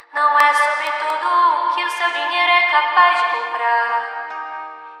seu dinheiro é capaz de comprar.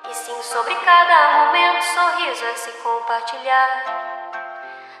 E sim, sobre cada momento, sorriso é se compartilhar.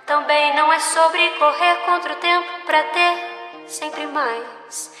 Também não é sobre correr contra o tempo pra ter sempre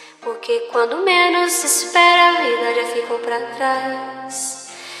mais. Porque quando menos se espera, a vida já ficou pra trás.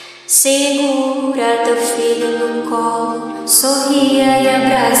 Segura teu filho no colo, sorria e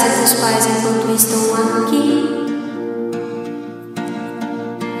abraça seus pais enquanto estão aqui.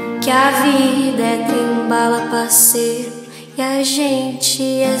 Que a vida é trem, bala, parceiro, e a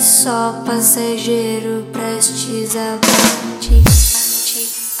gente é só passageiro prestes a partir.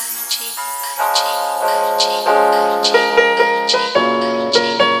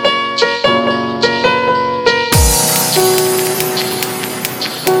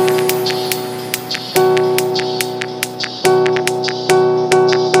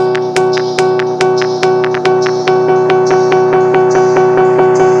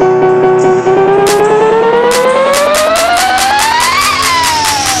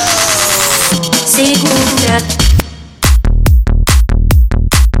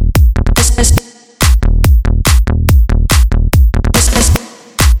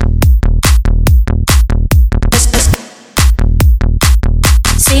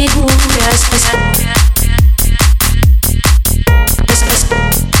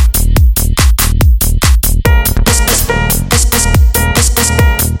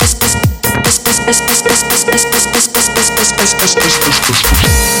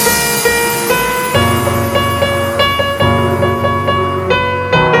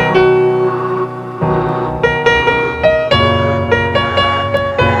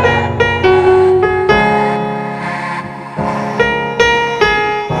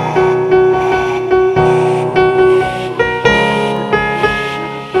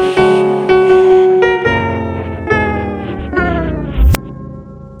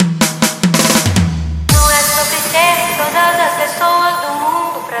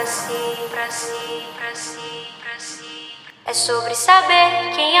 É sobre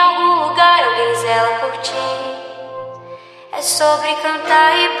saber que em algum lugar alguém zela por ti. É sobre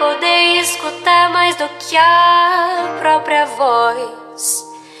cantar e poder escutar mais do que a própria voz.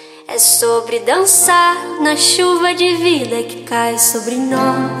 É sobre dançar na chuva de vida que cai sobre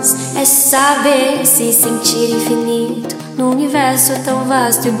nós. É saber se sentir infinito num universo tão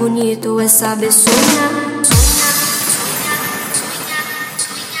vasto e bonito. É saber sonhar.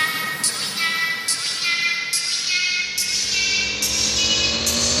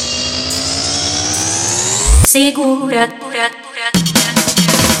 Segura,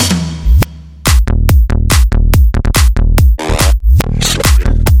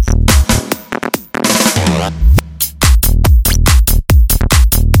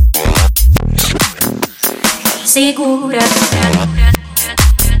 segura,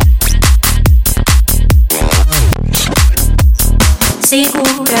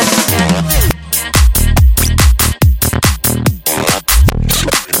 segura.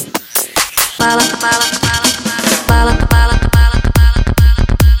 Bala, bala, bala, bala, bala, bala, bala,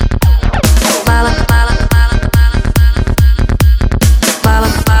 bala, bala, bala,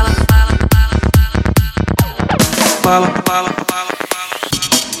 bala, bala, bala, bala.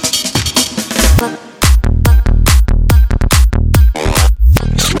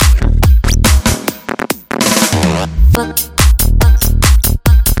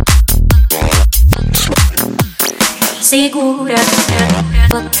 Segura,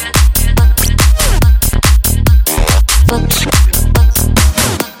 não,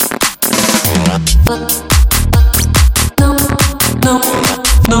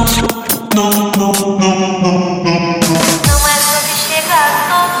 não, não, não, não, não. Não é sobre chegar no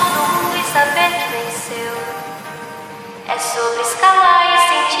topo do mundo e saber que venceu. É sobre escalar e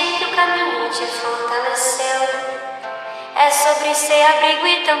sentir que o caminho te fortaleceu. É sobre ser abrigo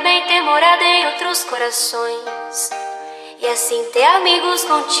e também ter morada em outros corações. E assim ter amigos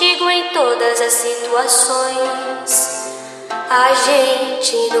contigo em todas as situações. A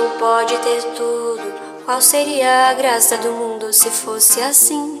gente não pode ter tudo. Qual seria a graça do mundo se fosse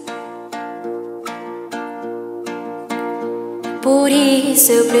assim? Por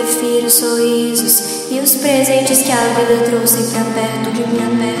isso eu prefiro sorrisos e os presentes que a vida trouxe pra perto de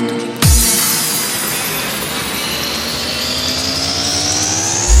mim, perto de mim.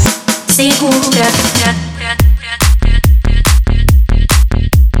 Segura,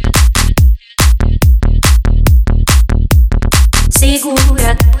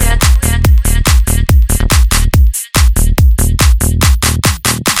 segura,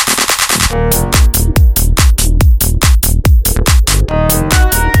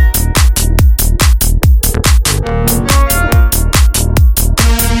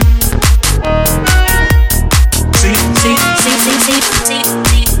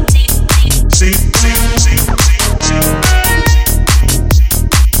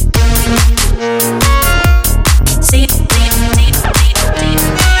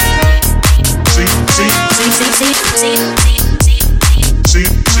 see.